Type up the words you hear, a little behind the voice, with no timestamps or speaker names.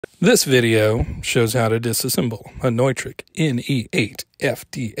This video shows how to disassemble a Neutrik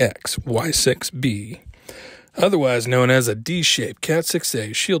NE8FDX-Y6-B, otherwise known as a D-shaped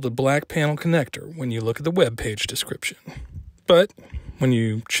Cat6a shielded black panel connector when you look at the web page description. But when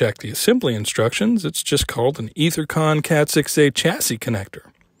you check the assembly instructions, it's just called an EtherCon Cat6a chassis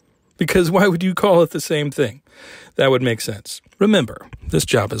connector. Because why would you call it the same thing? That would make sense. Remember, this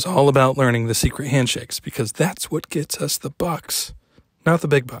job is all about learning the secret handshakes because that's what gets us the bucks. Not the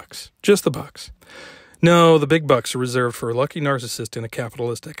big bucks, just the bucks. No, the big bucks are reserved for a lucky narcissist in a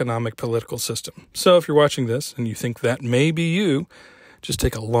capitalist economic political system. So if you're watching this and you think that may be you, just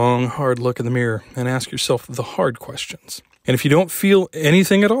take a long, hard look in the mirror and ask yourself the hard questions. And if you don't feel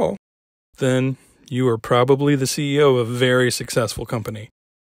anything at all, then you are probably the CEO of a very successful company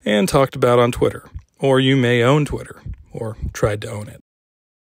and talked about on Twitter. Or you may own Twitter, or tried to own it.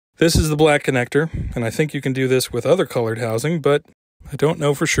 This is the black connector, and I think you can do this with other colored housing, but I don't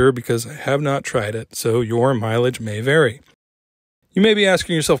know for sure because I have not tried it, so your mileage may vary. You may be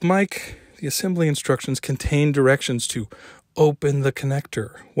asking yourself, Mike, the assembly instructions contain directions to open the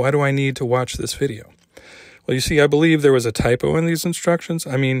connector. Why do I need to watch this video? Well, you see, I believe there was a typo in these instructions.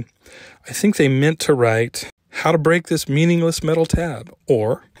 I think they meant to write how to break this meaningless metal tab.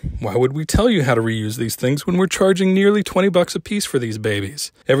 Or, why would we tell you how to reuse these things when we're charging nearly 20 bucks a piece for these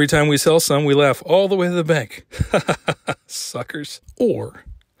babies? Every time we sell some, we laugh all the way to the bank. Suckers. Or,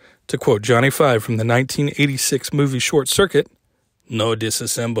 to quote Johnny Five from the 1986 movie Short Circuit, no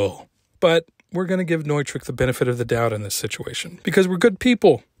disassemble. But we're going to give Neutrik the benefit of the doubt in this situation because we're good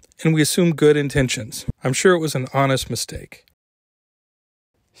people and we assume good intentions. I'm sure it was an honest mistake.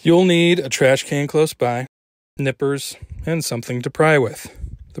 You'll need a trash can close by, nippers, and something to pry with.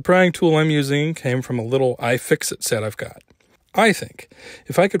 The prying tool I'm using came from a little iFixit set I've got. I think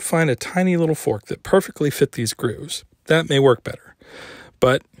if I could find a tiny little fork that perfectly fit these grooves, that may work better.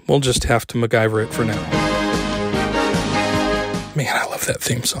 But we'll just have to MacGyver it for now. Man, I love that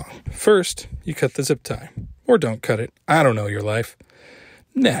theme song. First, you cut the zip tie. Or don't cut it. I don't know your life.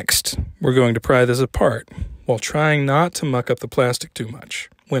 Next, we're going to pry this apart while trying not to muck up the plastic too much.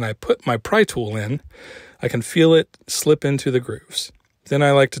 When I put my pry tool in, I can feel it slip into the grooves. Then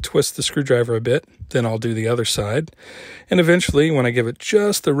I like to twist the screwdriver a bit, then I'll do the other side, and eventually, when I give it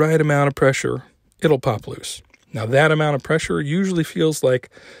just the right amount of pressure, it'll pop loose. Now that amount of pressure usually feels like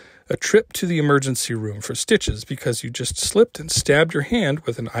a trip to the emergency room for stitches because you just slipped and stabbed your hand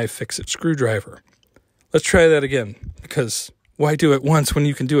with an iFixit screwdriver. Let's try that again, because why do it once when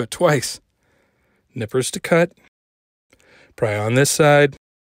you can do it twice? Nippers to cut, pry on this side,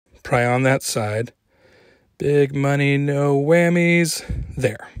 pry on that side. Big money, no whammies.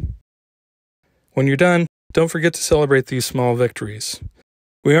 There. When you're done, don't forget to celebrate these small victories.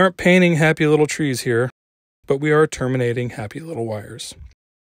 We aren't painting happy little trees here, but we are terminating happy little wires.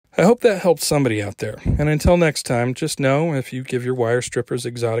 I hope that helped somebody out there. And until next time, just know if you give your wire strippers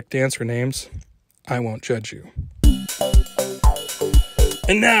exotic dancer names, I won't judge you.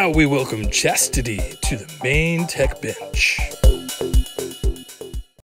 And now we welcome Chastity to the main tech bench.